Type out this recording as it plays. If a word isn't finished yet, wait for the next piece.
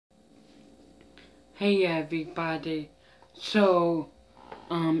Hey everybody, so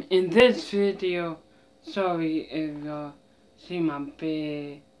in this video, sorry if y'all see my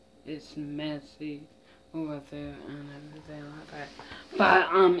bed, it's messy over there and everything like that,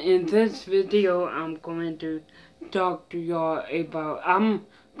 but in this video I'm going to talk to y'all about, I'm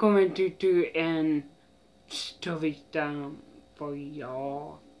going to do an story time for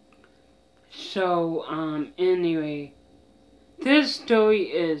y'all. So anyway, this story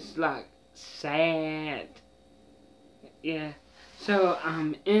is like sad. Yeah. So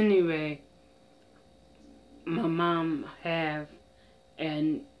anyway, my mom have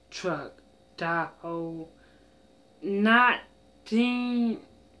a truck, Tahoe, 19,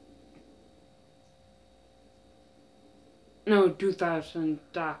 no, 2000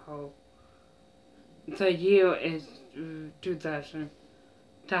 Tahoe. The year is 2000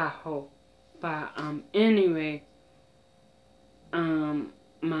 Tahoe. But anyway,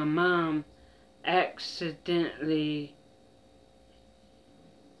 my mom accidentally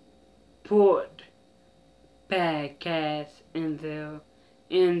put bad gas in the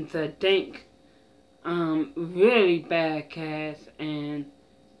tank, really bad gas and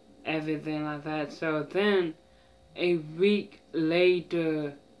everything like that. So then a week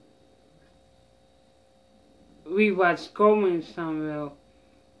later we was going somewhere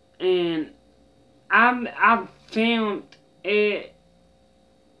and I filmed it,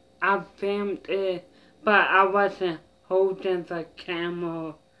 but I wasn't holding the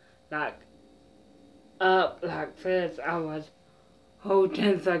camera like up like this. I was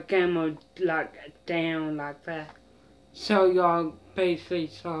holding the camera like down like that. So y'all basically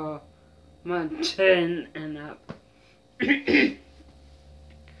saw my chin and up.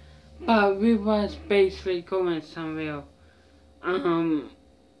 But we was basically going somewhere.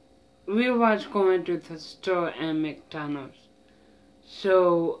 We was going to the store and McDonald's.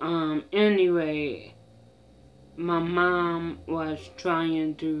 So, anyway, my mom was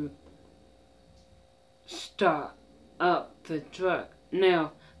trying to start up the truck.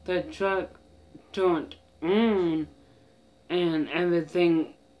 Now, the truck turned on and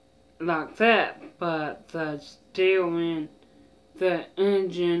everything like that, but the steering, the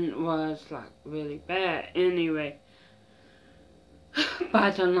engine was like really bad. Anyway,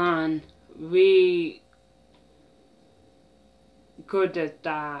 bottom line, we could have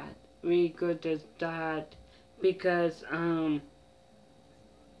died. We could have died because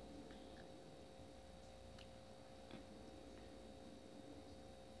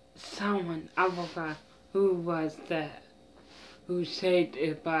someone, I forgot who was that, who said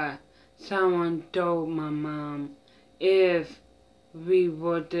it, but someone told my mom if we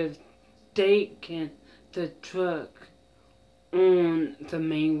would have taken the truck on the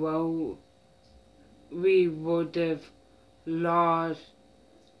main road, we would have lost,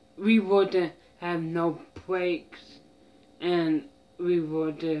 we wouldn't have no brakes, and we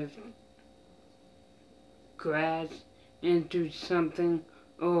would have crashed into something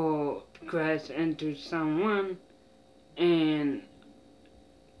or crashed into someone and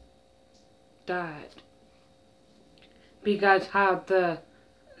died. Because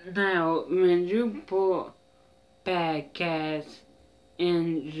now when you put bad gas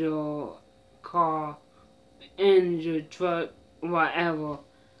in your car, in your truck, whatever,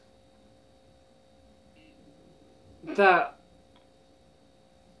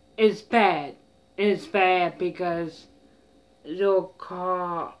 it's bad. It's bad because your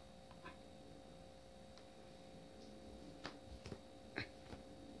car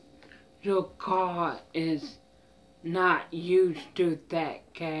is not used to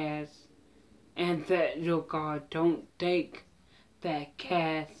that gas, and that your car don't take that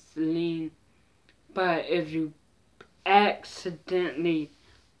gasoline. But if you accidentally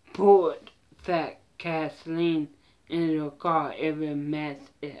put that gasoline in your car, it will mess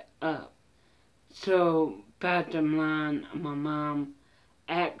it up. So bottom line, my mom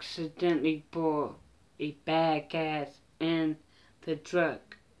accidentally put a bad gas in the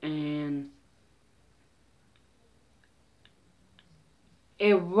truck and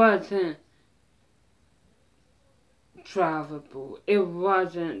it wasn't drivable. It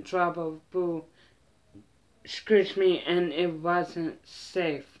wasn't drivable, excuse me, and it wasn't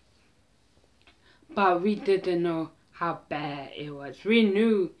safe. But we didn't know how bad it was. We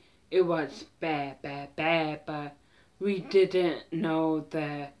knew it was bad, but we didn't know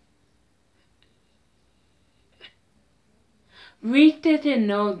that. We didn't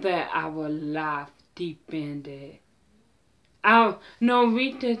know that our life depended. No,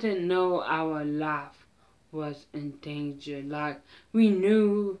 we didn't know our life was in danger. Like, we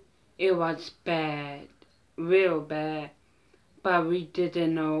knew it was bad, real bad, but we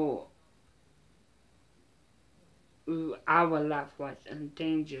didn't know our life was in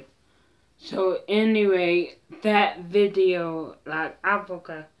danger. So anyway, that video, like,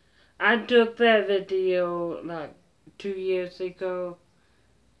 I took that video like 2 years ago,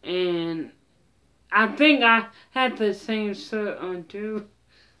 and I think I had the same shirt on too.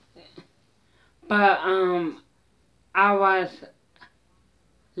 But I was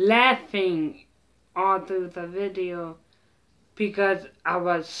laughing all through the video because I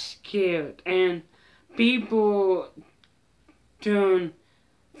was scared, and people turn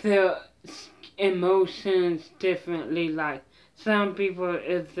their emotions differently. Like, some people,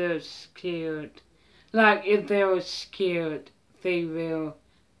 if they're scared, they will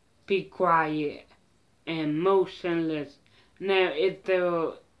be quiet and motionless. Now,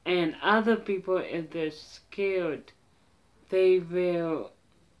 and other people, if they're scared, they will,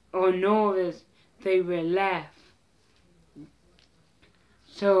 or nervous, they will laugh.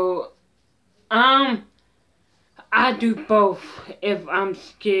 So, I do both. If I'm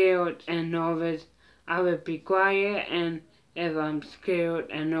scared and nervous, I will be quiet, and if I'm scared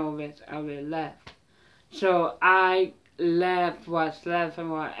and nervous, I will laugh. So I was laughing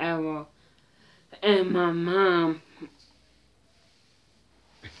whatever, and my mom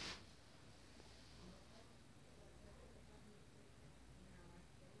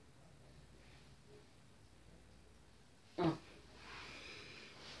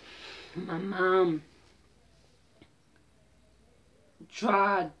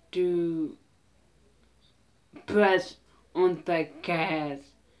tried to press on the gas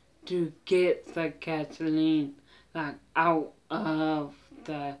to get the gasoline, like, out of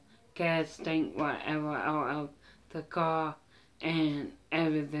the gas tank, whatever, out of the car and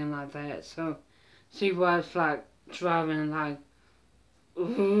everything like that. So she was like driving like,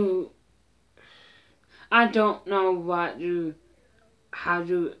 ooh, I don't know how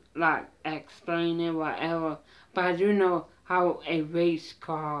to like explain it, whatever, but I do know how a race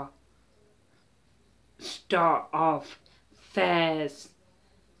car start off fast.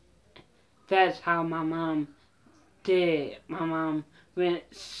 That's how my mom did. My mom went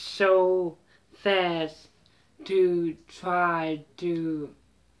so fast to try to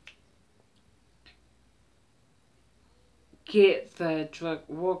get the truck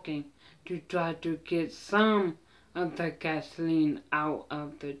working, to try to get some of the gasoline out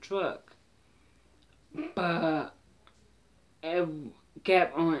of the truck. But it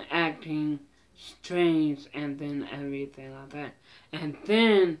kept on acting strange, and then everything like that. And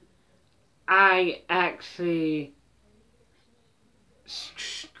then I actually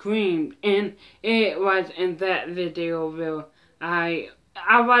screamed, and it was in that video where I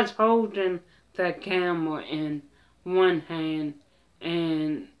was holding the camera in one hand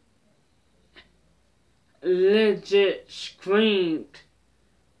and legit screamed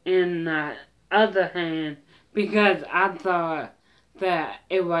in the other hand because I thought that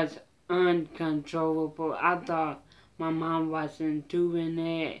it was uncontrollable. I thought my mom wasn't doing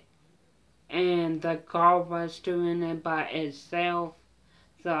it and the car was doing it by itself.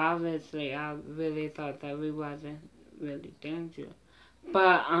 So obviously I really thought that we wasn't really dangerous.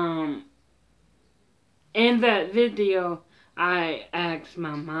 But in that video I asked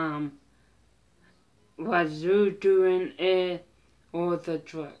my mom, was you doing it or the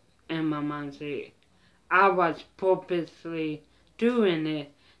truck? And my mom said, I was purposely doing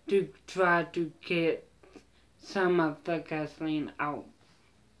it to try to get some of the gasoline out.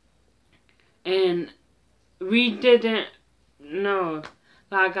 And we didn't know,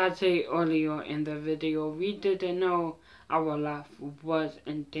 like I said earlier in the video, we didn't know our life was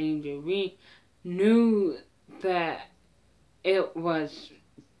in danger. We knew that it was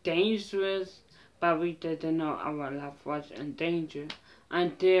dangerous, but we didn't know our life was in danger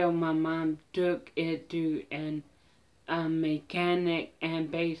until my mom took it to a mechanic,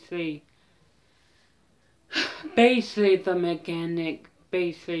 and basically the mechanic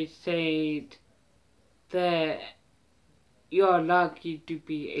basically said that you're lucky to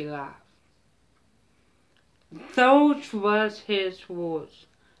be alive. Those was his words.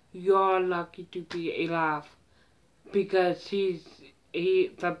 You're lucky to be alive, because the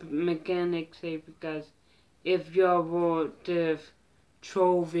mechanic said, because if you would have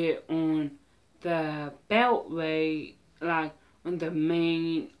drove it on the beltway, like on the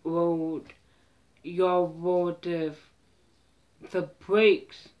main road, the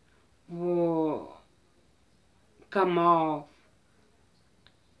brakes will come off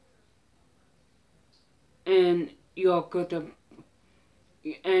and you're gonna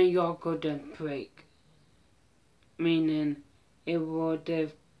brake, meaning it would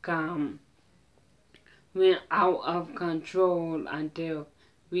have went out of control until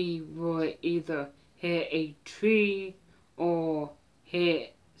we would either hit a tree or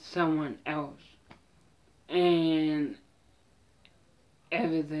hit someone else. And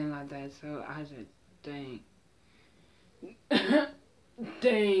everything like that. So I said, dang.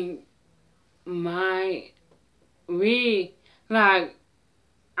 Dang.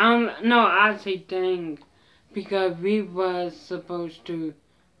 I say dang. Because we was supposed to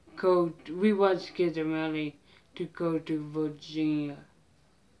we was getting ready to go to Virginia.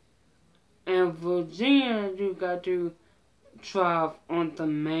 And Virginia, you got to drive on the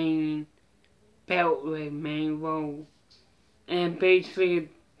main beltway, main road. And basically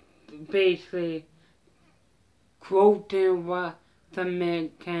quoting what the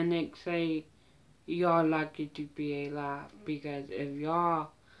mechanics say, y'all lucky to be alive. Because if y'all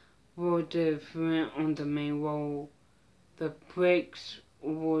would have went on the main road, the brakes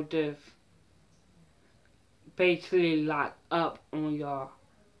would have basically locked up on y'all.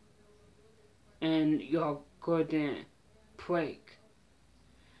 And y'all couldn't brake.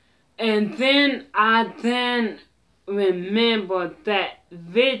 And then I remember that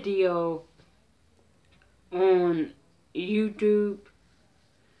video on YouTube.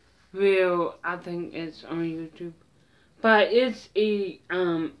 I think it's on YouTube. But it's a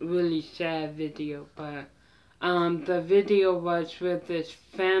really sad video. But the video was with this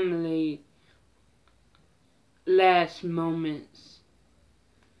family last moments.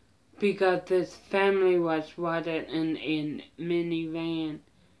 Because this family was riding in a minivan.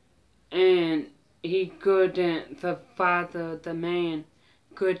 And the father, the man,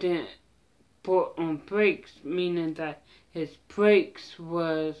 couldn't put on brakes, meaning that his brakes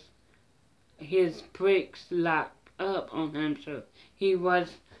locked up on him, so he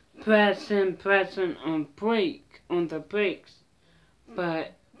was pressing on the brakes,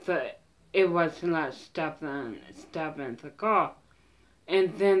 but it was not stopping the car.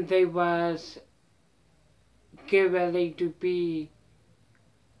 And then they was get ready to be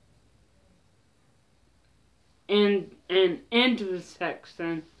in an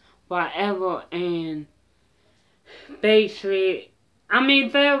intersection, whatever, and basically,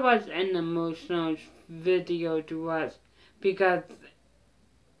 there was an emotional video to watch because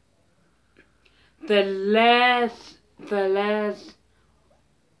the last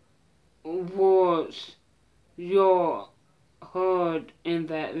words you heard in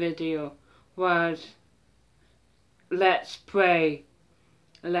that video was, let's pray,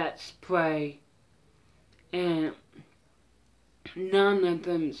 and none of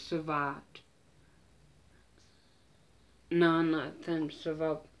them survived.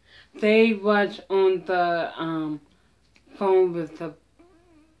 They was on the phone with the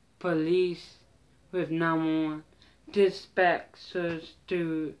police, with 911, dispatchers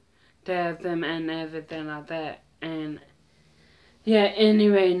to tell them and everything like that. And yeah,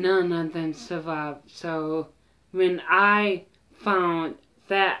 anyway, none of them survived. So when I found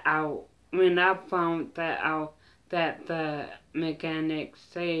that out that the mechanic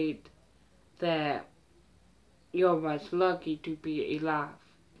said that you was lucky to be alive,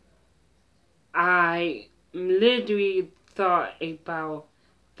 I literally thought about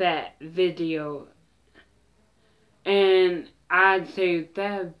that video, and I'd say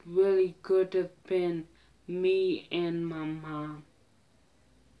that really could have been me and my mom.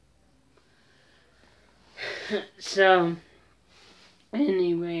 So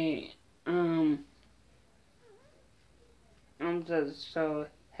anyway, I'm just so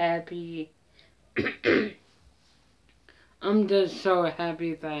happy. I'm just so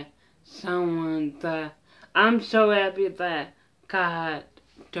happy that I'm so happy that God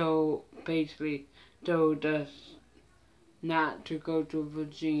basically told us not to go to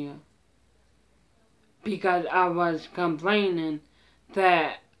Virginia. Because I was complaining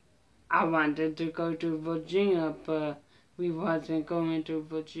that I wanted to go to Virginia, but we wasn't going to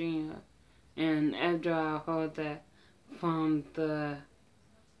Virginia. And after I heard that from the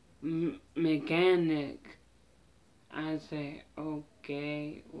mechanic, I say,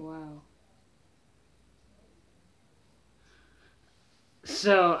 okay, wow.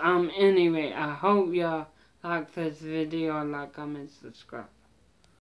 So, anyway, I hope y'all like this video, like, comment, subscribe.